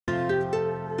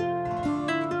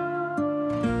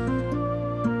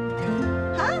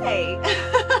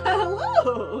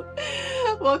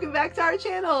Welcome back to our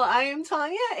channel. I am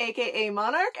Tonya, aka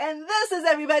Monarch, and this is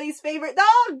everybody's favorite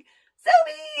dog,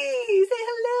 Sophie. Say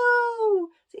hello.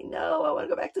 Say no, I want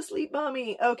to go back to sleep,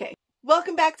 mommy. Okay.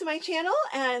 Welcome back to my channel,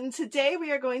 and today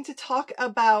we are going to talk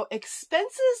about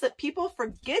expenses that people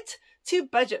forget to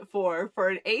budget for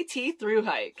an AT through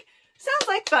hike. Sounds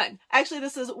like fun. Actually,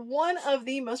 this is one of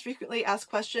the most frequently asked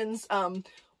questions.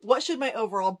 What should my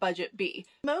overall budget be?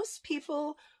 Most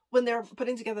people, when they're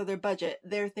putting together their budget,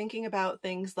 they're thinking about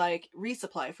things like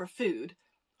resupply for food,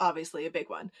 obviously a big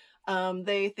one.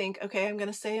 They think, okay, I'm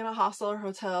going to stay in a hostel or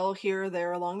hotel here or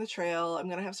there along the trail. I'm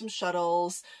going to have some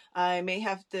shuttles. I may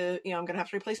have to, I'm going to have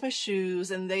to replace my shoes,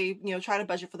 and they, try to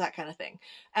budget for that kind of thing.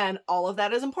 And all of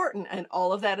that is important and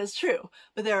all of that is true.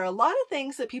 But there are a lot of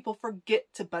things that people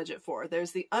forget to budget for.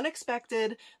 There's the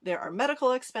unexpected, there are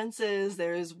medical expenses,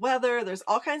 there's weather, there's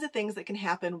all kinds of things that can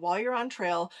happen while you're on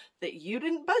trail that you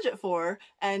didn't budget for,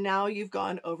 and now you've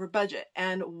gone over budget.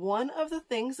 And one of the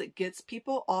things that gets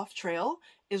people off trail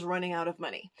is running out of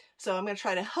money. So I'm going to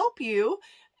try to help you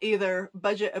either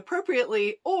budget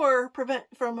appropriately or prevent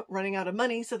from running out of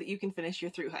money so that you can finish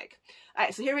your through hike. All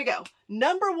right, so here we go.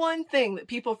 Number one thing that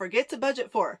people forget to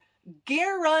budget for,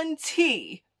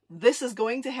 guarantee this is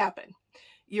going to happen.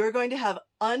 You're going to have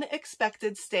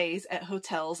unexpected stays at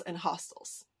hotels and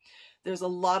hostels. There's a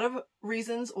lot of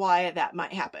reasons why that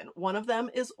might happen. One of them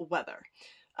is weather.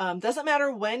 Doesn't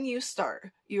matter when you start,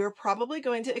 you're probably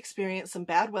going to experience some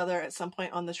bad weather at some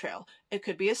point on the trail. It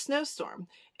could be a snowstorm.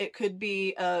 It could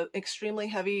be an extremely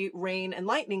heavy rain and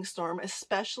lightning storm,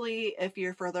 especially if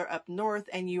you're further up north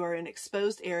and you are in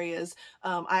exposed areas.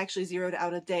 I actually zeroed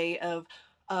out a day of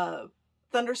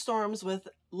thunderstorms with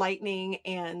lightning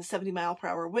and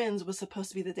 70-mile-per-hour winds was supposed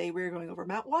to be the day we were going over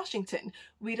Mount Washington.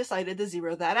 We decided to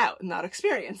zero that out and not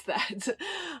experience that.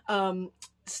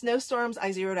 Snowstorms,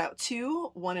 I zeroed out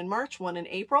 2, one in March, one in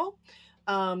April.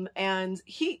 And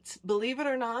heat, believe it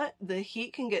or not, the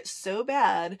heat can get so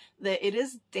bad that it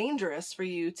is dangerous for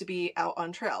you to be out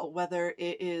on trail, whether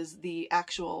it is the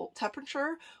actual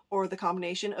temperature or the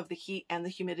combination of the heat and the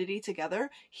humidity together.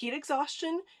 Heat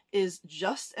exhaustion is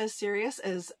just as serious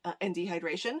as, and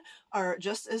dehydration are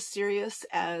just as serious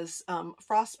as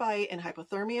frostbite and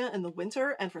hypothermia in the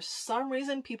winter. And for some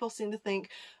reason, people seem to think,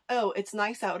 oh, it's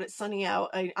nice out, it's sunny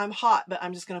out, I'm hot, but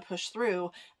I'm just going to push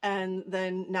through. And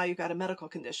then now you've got a medical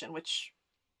condition, which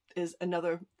is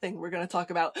another thing we're going to talk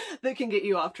about that can get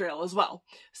you off trail as well.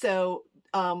 So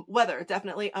weather,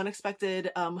 definitely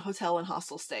unexpected hotel and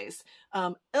hostel stays.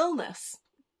 Illness.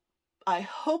 I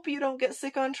hope you don't get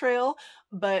sick on trail,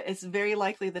 but it's very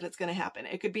likely that it's going to happen.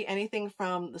 It could be anything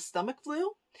from the stomach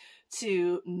flu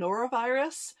to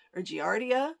norovirus or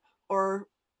giardia or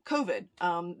COVID.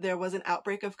 There was an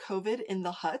outbreak of COVID in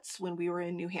the huts when we were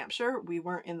in New Hampshire. We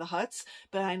weren't in the huts,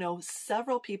 but I know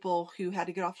several people who had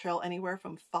to get off trail anywhere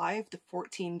from 5 to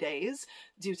 14 days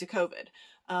due to COVID.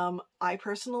 I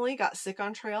personally got sick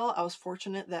on trail. I was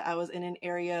fortunate that I was in an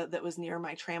area that was near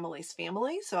my Tramley's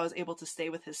family, so I was able to stay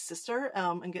with his sister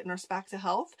and get nurse back to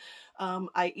health.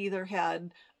 I either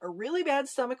had a really bad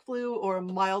stomach flu or a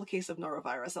mild case of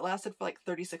norovirus. It lasted for like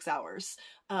 36 hours.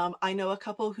 I know a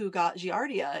couple who got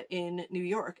giardia in New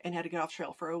York and had to get off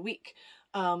trail for a week.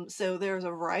 So there's a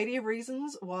variety of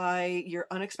reasons why you're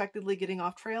unexpectedly getting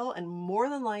off trail, and more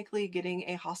than likely getting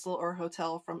a hostel or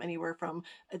hotel from anywhere from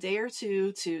a day or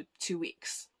two to 2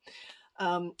 weeks.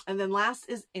 And then last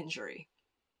is injury.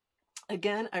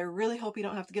 Again, I really hope you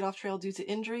don't have to get off trail due to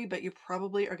injury, but you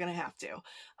probably are going to have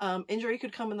to. Injury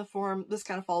could come in the form, this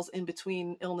kind of falls in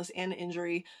between illness and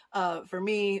injury. For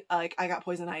me, like I got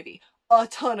poison ivy. A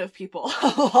ton of people,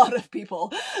 a lot of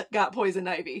people got poison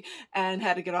ivy and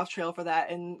had to get off trail for that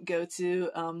and go to,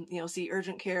 see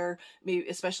urgent care, maybe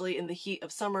especially in the heat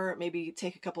of summer, maybe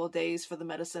take a couple of days for the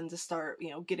medicine to start,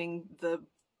 getting the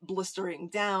blistering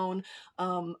down.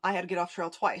 I had to get off trail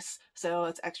twice. So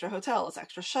it's extra hotel, it's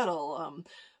extra shuttle.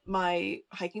 My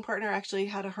hiking partner actually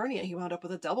had a hernia. He wound up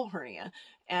with a double hernia,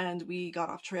 and we got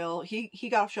off trail. He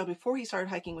got off trail before he started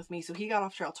hiking with me, so he got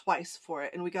off trail twice for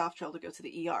it, and we got off trail to go to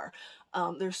the ER.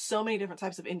 There's so many different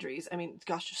types of injuries. I mean,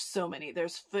 gosh, just so many.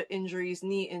 There's foot injuries,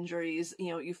 knee injuries,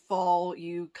 you fall,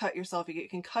 you cut yourself, you get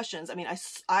concussions. I mean,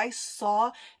 I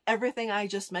saw everything I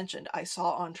just mentioned. I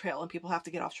saw on trail, and people have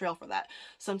to get off trail for that.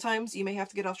 Sometimes you may have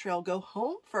to get off trail, go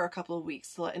home for a couple of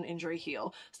weeks to let an injury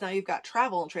heal. So now you've got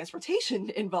travel and transportation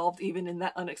involved even in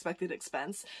that unexpected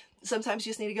expense. Sometimes you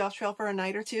just need to get off trail for a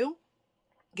night or two,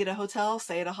 get a hotel,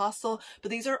 stay at a hostel,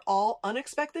 but these are all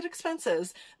unexpected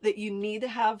expenses that you need to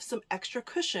have some extra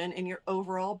cushion in your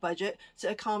overall budget to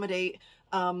accommodate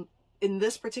in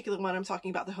this particular one, I'm talking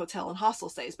about the hotel and hostel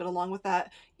stays, but along with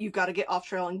that, you've got to get off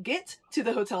trail and get to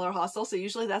the hotel or hostel. So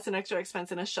usually that's an extra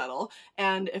expense in a shuttle.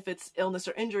 And if it's illness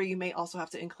or injury, you may also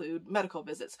have to include medical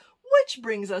visits, which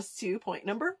brings us to point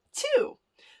number 2.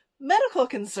 Medical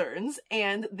concerns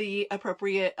and the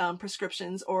appropriate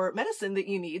prescriptions or medicine that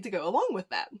you need to go along with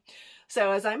that.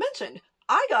 So as I mentioned,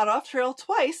 I got off trail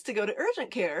twice to go to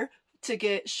urgent care to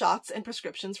get shots and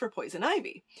prescriptions for poison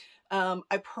ivy.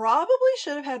 I probably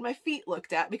should have had my feet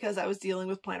looked at because I was dealing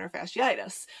with plantar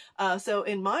fasciitis. So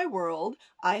in my world,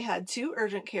 I had 2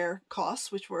 urgent care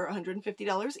costs, which were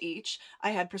 $150 each.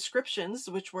 I had prescriptions,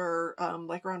 which were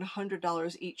like around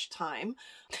 $100 each time.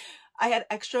 I had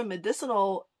extra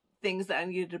medicinal things that I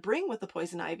needed to bring with the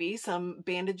poison ivy, some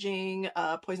bandaging,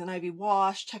 poison ivy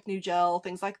wash, Technu gel,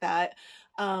 things like that.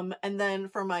 And then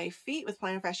for my feet with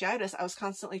plantar fasciitis, I was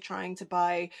constantly trying to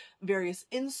buy various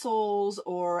insoles,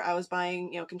 or I was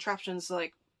buying, contraptions to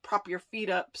like prop your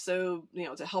feet up so,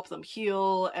 to help them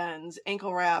heal, and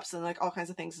ankle wraps and like all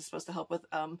kinds of things is supposed to help with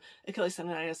Achilles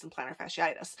tendonitis and plantar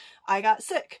fasciitis. I got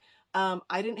sick.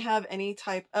 I didn't have any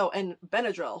type, and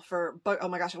Benadryl oh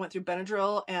my gosh, I went through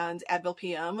Benadryl and Advil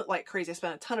PM like crazy. I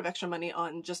spent a ton of extra money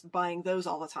on just buying those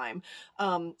all the time.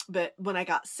 But when I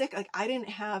got sick, like I didn't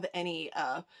have any,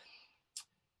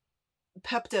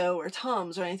 Pepto or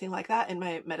Tums or anything like that in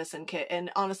my medicine kit.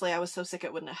 And honestly, I was so sick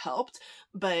it wouldn't have helped.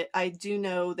 But I do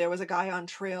know there was a guy on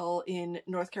trail in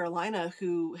North Carolina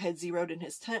who had zeroed in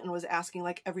his tent and was asking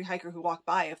like every hiker who walked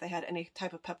by if they had any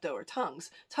type of Pepto or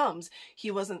Tums.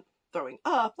 He wasn't throwing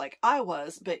up like I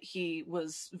was, but he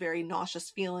was very nauseous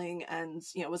feeling and,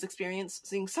 was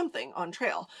experiencing something on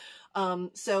trail.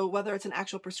 So whether it's an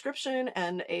actual prescription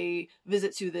and a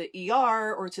visit to the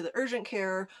ER or to the urgent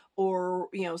care, or,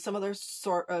 some other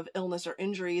sort of illness or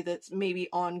injury that's maybe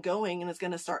ongoing and is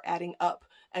going to start adding up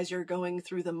as you're going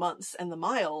through the months and the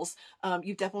miles,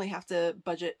 you definitely have to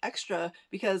budget extra,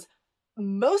 because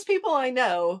most people I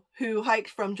know who hiked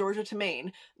from Georgia to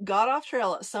Maine got off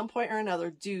trail at some point or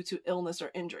another due to illness or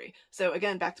injury. So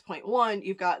again, back to point 1,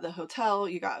 you've got the hotel,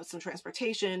 you got some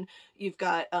transportation, you've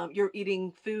got, you're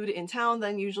eating food in town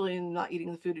then usually and not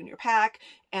eating the food in your pack.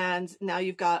 And now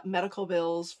you've got medical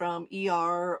bills from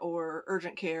ER or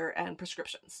urgent care and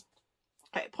prescriptions.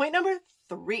 Okay, point number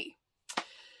 3.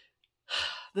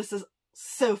 This is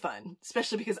so fun,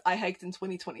 especially because I hiked in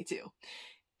 2022.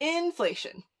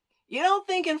 Inflation. You don't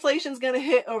think inflation's going to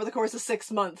hit over the course of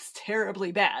 6 months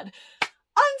terribly bad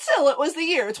until it was the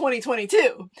year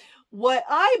 2022. What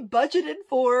I budgeted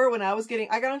for when I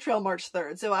got on trail March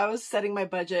 3rd. So I was setting my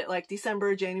budget like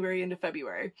December, January into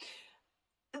February.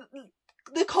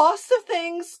 The cost of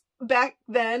things back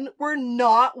then were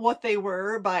not what they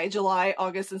were by July,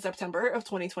 August, and September of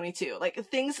 2022. Like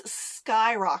things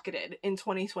skyrocketed in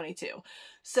 2022.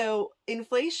 So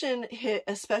inflation hit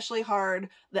especially hard.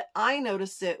 That I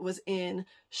noticed it was in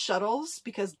shuttles,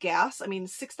 because gas,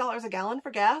 $6 a gallon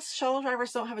for gas. Shuttle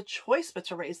drivers don't have a choice but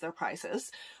to raise their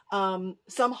prices. Some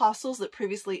hostels that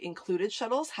previously included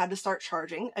shuttles had to start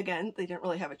charging. Again, they didn't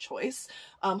really have a choice.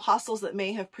 Hostels that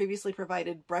may have previously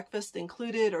provided breakfast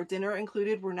included or dinner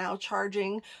included were now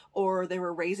charging, or they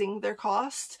were raising their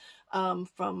cost.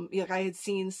 From, I had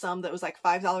seen some that was like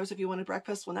 $5 if you wanted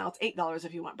breakfast. Well, now it's $8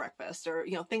 if you want breakfast, or,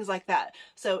 things like that.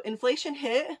 So inflation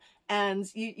hit, and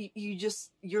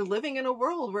you're living in a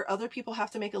world where other people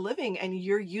have to make a living and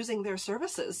you're using their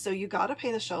services. So you got to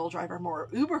pay the shuttle driver more.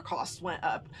 Uber costs went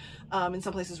up, in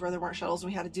some places where there weren't shuttles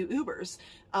and we had to do Ubers,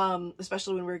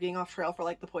 especially when we were getting off trail for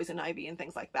like the poison ivy and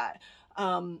things like that.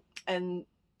 And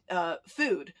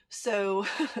food. So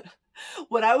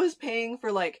what I was paying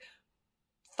for like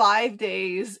 5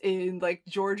 days in like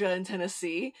Georgia and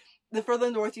Tennessee, the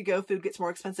further north you go, food gets more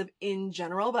expensive in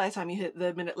general by the time you hit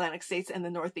the mid-Atlantic states and the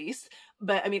Northeast.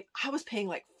 But I was paying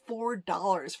like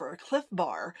 $4 for a Cliff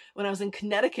Bar when I was in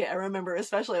Connecticut. I remember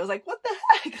especially, I was like, what the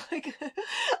heck? Like,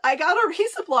 I got a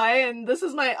resupply and this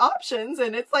is my options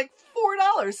and it's like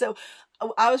 $4. So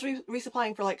I was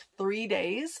resupplying for like 3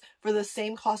 days for the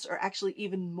same cost, or actually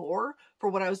even more for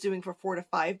what I was doing for 4 to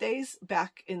 5 days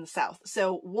back in the South.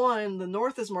 So one, the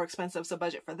North is more expensive, so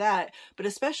budget for that. But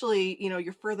especially,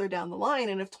 you're further down the line.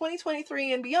 And if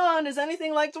 2023 and beyond is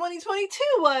anything like 2022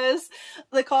 was,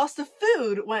 the cost of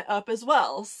food went up as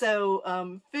well.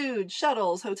 So food,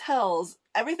 shuttles, hotels,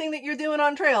 everything that you're doing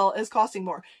on trail is costing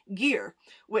more. Gear,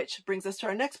 which brings us to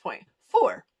our next point.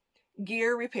 4,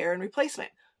 gear repair and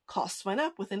replacement. Costs went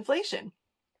up with inflation.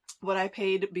 What I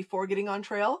paid before getting on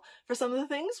trail for some of the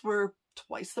things were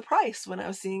twice the price when I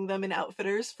was seeing them in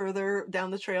outfitters further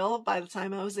down the trail by the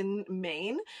time I was in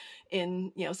Maine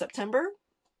in, September.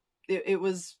 It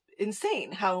was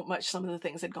insane how much some of the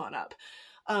things had gone up.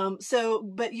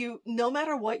 But no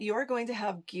matter what, you are going to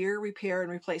have gear repair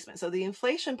and replacement. So the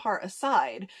inflation part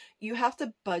aside, you have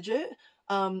to budget.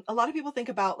 A lot of people think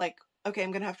about like, okay,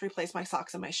 I'm going to have to replace my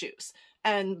socks and my shoes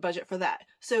and budget for that.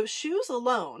 So shoes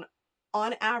alone,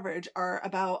 on average, are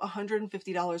about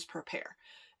 $150 per pair.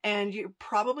 And you're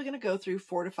probably going to go through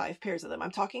 4 to 5 pairs of them.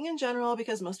 I'm talking in general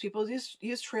because most people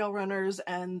use trail runners,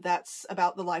 and that's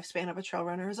about the lifespan of a trail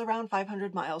runner is around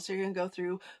 500 miles. So you're going to go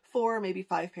through 4, maybe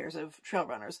 5 pairs of trail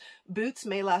runners. Boots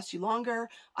may last you longer.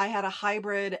 I had a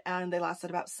hybrid and they lasted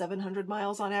about 700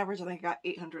 miles on average. I think I got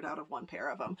 800 out of one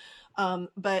pair of them.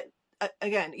 But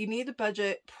again, you need to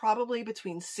budget probably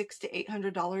between $600 to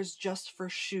 $800 just for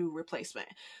shoe replacement.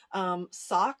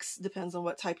 Socks, depends on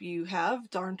what type you have.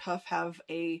 Darn Tough have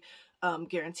a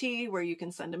guarantee where you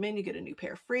can send them in, you get a new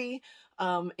pair free.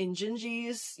 In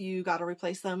Gingies, you got to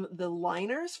replace them. The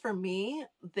liners, for me,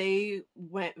 they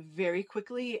went very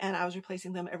quickly, and I was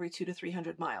replacing them every 200 to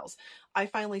 300 miles. I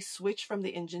finally switched from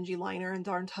the Injinji liner and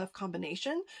Darn Tough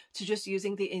combination to just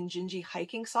using the Injinji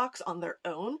hiking socks on their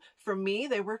own. For me,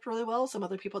 they worked really well. Some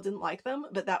other people didn't like them,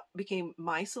 but that became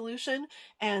my solution,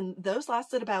 and those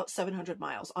lasted about 700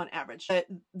 miles on average. But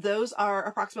those are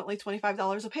approximately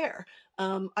 $25 a pair.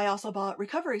 I also bought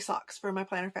recovery socks for my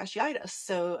plantar fasciitis.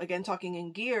 So again, talking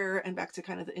in gear and back to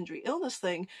kind of the injury illness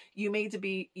thing, you may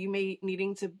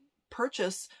needing to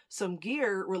purchase some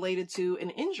gear related to an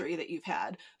injury that you've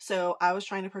had. So I was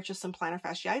trying to purchase some plantar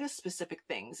fasciitis specific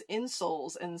things,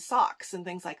 insoles and socks and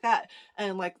things like that.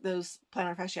 And like those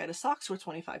plantar fasciitis socks were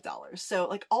 $25. So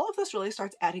like all of this really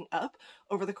starts adding up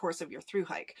over the course of your thru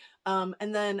hike.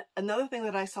 And then another thing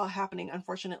that I saw happening,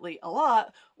 unfortunately, a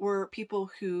lot were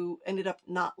people who ended up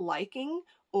not liking,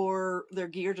 or their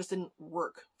gear just didn't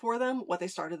work for them, what they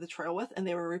started the trail with, and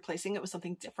they were replacing it with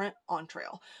something different on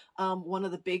trail. One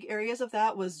of the big areas of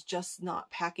that was just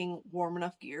not packing warm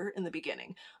enough gear in the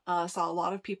beginning. Saw a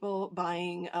lot of people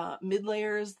buying mid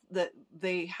layers that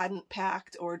they hadn't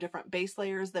packed, or different base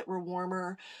layers that were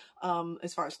warmer.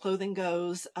 As far as clothing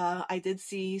goes, I did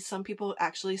see some people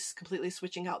actually completely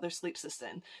switching out their sleep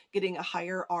system, getting a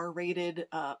higher R-rated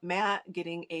mat,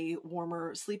 getting a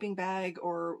warmer sleeping bag,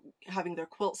 or having their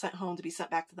quilt sent home to be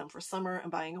sent back to them for summer,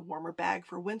 and buying a warmer bag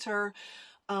for winter.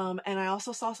 And I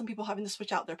also saw some people having to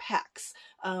switch out their packs.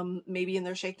 Maybe in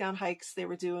their shakedown hikes, they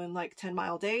were doing like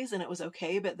 10-mile days and it was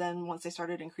okay. But then once they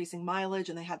started increasing mileage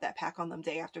and they had that pack on them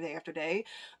day after day after day,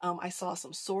 I saw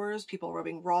some sores, people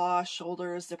rubbing raw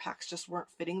shoulders. Their packs just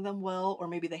weren't fitting them well, or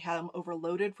maybe they had them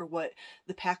overloaded for what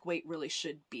the pack weight really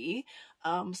should be.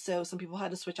 So some people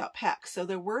had to switch out packs. So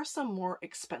there were some more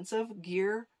expensive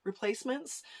gear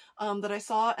replacements that I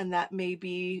saw, and that may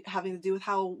be having to do with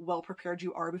how well prepared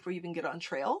you are before you even get on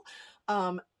trail.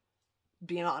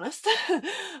 Being honest.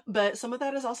 But some of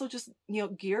that is also just,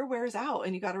 gear wears out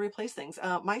and you got to replace things.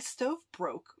 My stove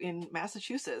broke in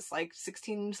Massachusetts, like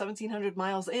 1,700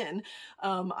 miles in.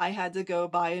 I had to go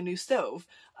buy a new stove.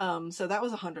 So that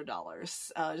was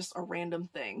 $100, just a random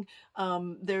thing.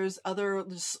 There's other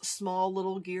just small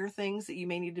little gear things that you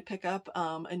may need to pick up,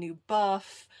 a new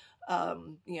buff,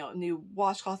 new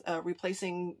washcloth,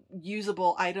 replacing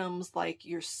usable items like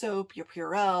your soap, your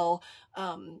Purell,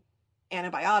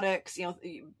 antibiotics,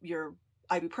 your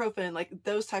ibuprofen, like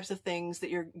those types of things that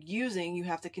you're using, you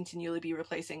have to continually be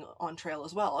replacing on trail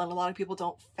as well. And a lot of people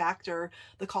don't factor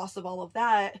the cost of all of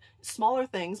that, smaller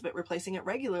things, but replacing it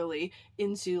regularly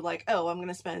into like, oh, I'm going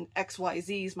to spend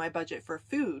XYZ's my budget for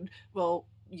food. Well,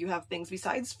 you have things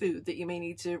besides food that you may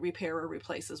need to repair or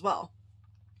replace as well.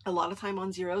 A lot of time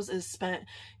on zeros is spent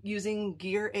using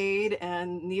gear aid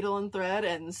and needle and thread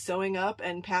and sewing up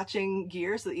and patching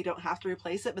gear so that you don't have to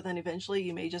replace it, but then eventually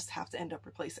you may just have to end up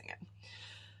replacing it.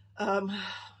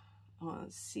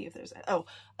 Let's see if there's,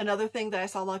 another thing that I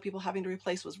saw a lot of people having to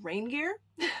replace was rain gear.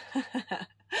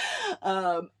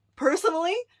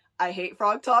 Personally, I hate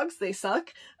frog togs. They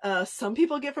suck. Some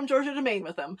people get from Georgia to Maine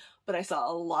with them, but I saw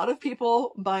a lot of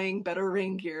people buying better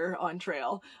rain gear on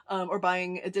trail, or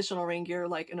buying additional rain gear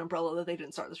like an umbrella that they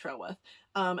didn't start the trail with.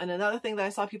 And another thing that I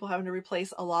saw people having to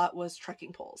replace a lot was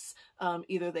trekking poles.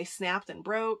 Either they snapped and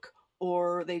broke,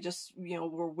 or they just,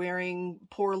 were wearing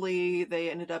poorly. They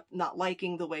ended up not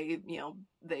liking the way,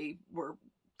 they were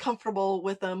comfortable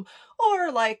with them,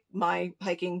 or like my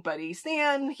hiking buddy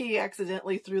Stan, he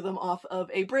accidentally threw them off of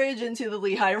a bridge into the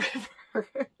Lehigh River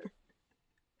and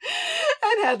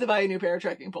had to buy a new pair of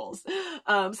trekking poles.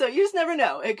 So you just never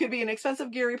know. It could be an expensive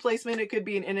gear replacement, it could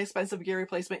be an inexpensive gear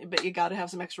replacement, but you got to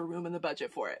have some extra room in the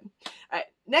budget for it. All right,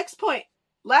 next point,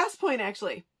 last point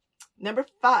actually, number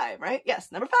 5, right?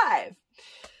 Yes, number 5.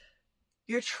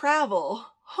 Your travel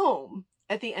home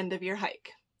at the end of your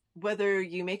hike. whether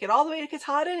you make it all the way to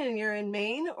Katahdin and you're in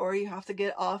Maine, or you have to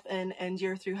get off and end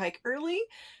your thru hike early,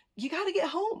 you got to get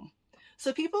home.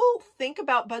 So people think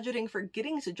about budgeting for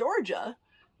getting to Georgia,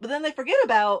 but then they forget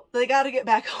about they got to get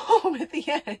back home at the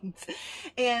end.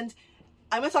 And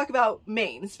I'm going to talk about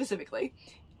Maine specifically.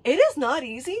 It is not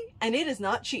easy and it is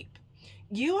not cheap.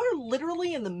 You are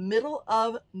literally in the middle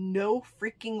of no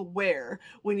freaking where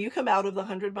when you come out of the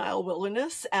 100-mile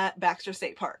wilderness at Baxter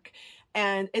State Park.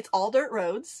 And it's all dirt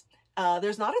roads.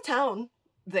 There's not a town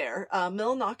there.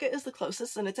 Millinocket is the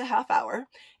closest, and it's a half hour.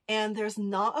 And there's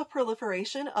not a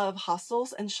proliferation of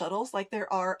hostels and shuttles like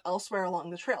there are elsewhere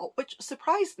along the trail, which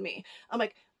surprised me. I'm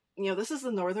like, you know, this is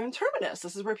the northern terminus.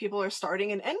 This is where people are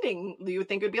starting and ending. You would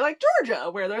think it would be like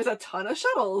Georgia, where there's a ton of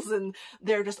shuttles, and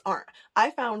there just aren't.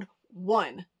 I found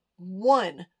one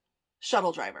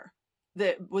shuttle driver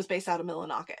that was based out of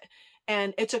Millinocket,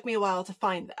 and it took me a while to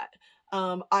find that.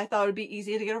 I thought it'd be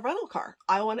easy to get a rental car.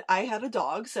 I had a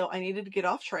dog, so I needed to get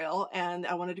off trail, and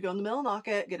I wanted to go in the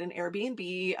Millinocket, get an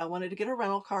Airbnb. I wanted to get a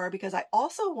rental car because I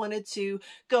also wanted to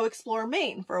go explore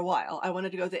Maine for a while. I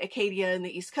wanted to go to Acadia and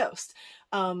the East Coast.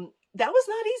 That was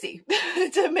not easy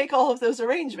to make all of those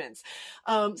arrangements.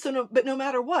 But no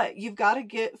matter what, you've got to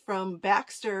get from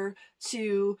Baxter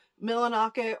to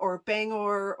Millinocket or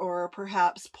Bangor or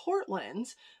perhaps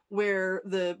Portland, where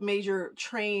the major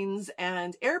trains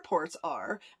and airports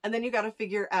are, and then you got to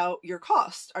figure out your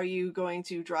cost. Are you going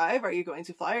to drive? Are you going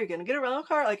to fly? Are you going to get a rental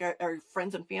car? Like, are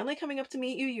friends and family coming up to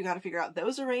meet you? You got to figure out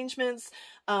those arrangements.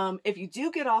 If you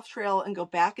do get off trail and go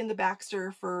back into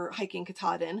Baxter for hiking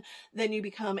Katahdin, then you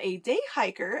become a day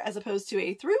hiker as opposed to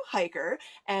a thru hiker,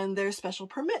 and there's special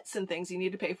permits and things you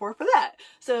need to pay for that.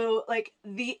 So like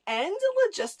the end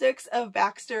logistics of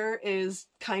Baxter is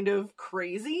kind of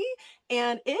crazy,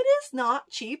 and it is not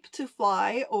cheap to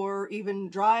fly or even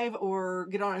drive or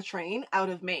get on a train out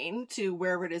of Maine to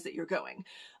wherever it is that you're going.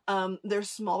 There's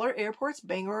smaller airports,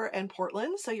 Bangor and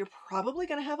Portland, so you're probably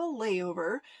going to have a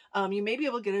layover. You may be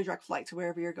able to get a direct flight to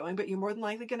wherever you're going, but you're more than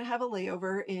likely going to have a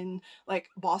layover in like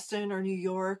Boston or New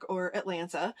York or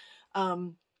Atlanta.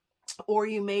 Or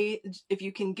you may, if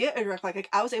you can get a direct flight, like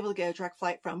I was able to get a direct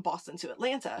flight from Boston to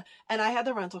Atlanta, and I had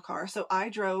the rental car, so I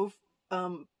drove, I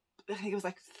think it was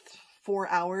like 4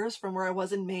 hours from where I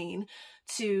was in Maine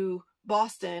to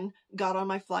Boston, got on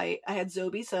my flight. I had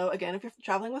Zobi, so again, if you're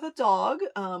traveling with a dog,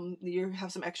 you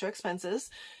have some extra expenses,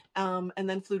 and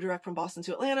then flew direct from Boston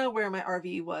to Atlanta, where my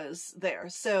RV was there.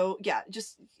 So yeah,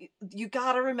 just, you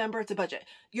gotta remember to budget.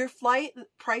 Your flight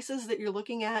prices that you're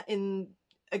looking at in,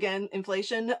 again,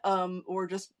 inflation, or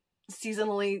just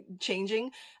seasonally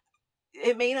changing,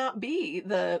 it may not be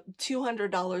the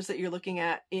 $200 that you're looking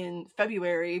at in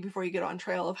February before you get on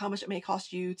trail of how much it may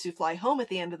cost you to fly home at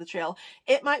the end of the trail.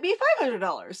 It might be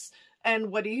 $500. And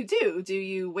what do? Do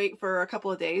you wait for a couple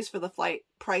of days for the flight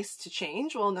price to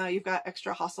change? Well, now you've got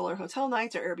extra hostel or hotel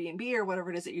nights or Airbnb or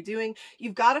whatever it is that you're doing.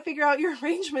 You've got to figure out your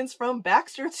arrangements from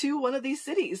Baxter to one of these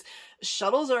cities.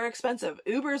 Shuttles are expensive.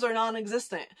 Ubers are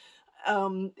non-existent.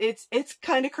 It's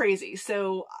kind of crazy.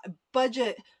 So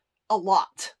budget a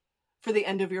lot for the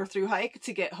end of your thru hike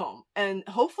to get home. And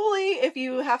hopefully if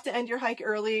you have to end your hike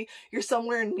early, you're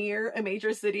somewhere near a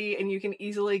major city and you can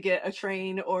easily get a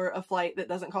train or a flight that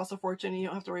doesn't cost a fortune, and you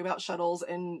don't have to worry about shuttles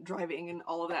and driving and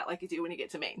all of that like you do when you get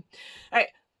to Maine. All right.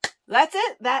 That's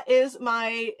it. That is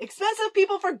my expensive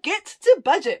people forget to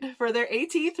budget for their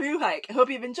AT thru hike. I hope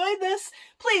you've enjoyed this.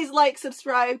 Please like,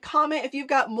 subscribe, comment. If you've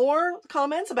got more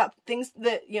comments about things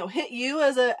that, you know, hit you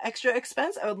as an extra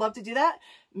expense, I would love to do that.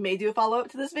 May do a follow-up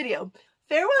to this video.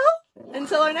 Farewell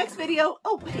until our next video.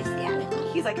 Oh, what is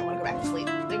that? He's like, I want to go back to sleep.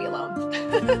 Leave me alone.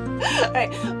 All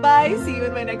right. Bye. See you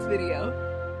in my next video.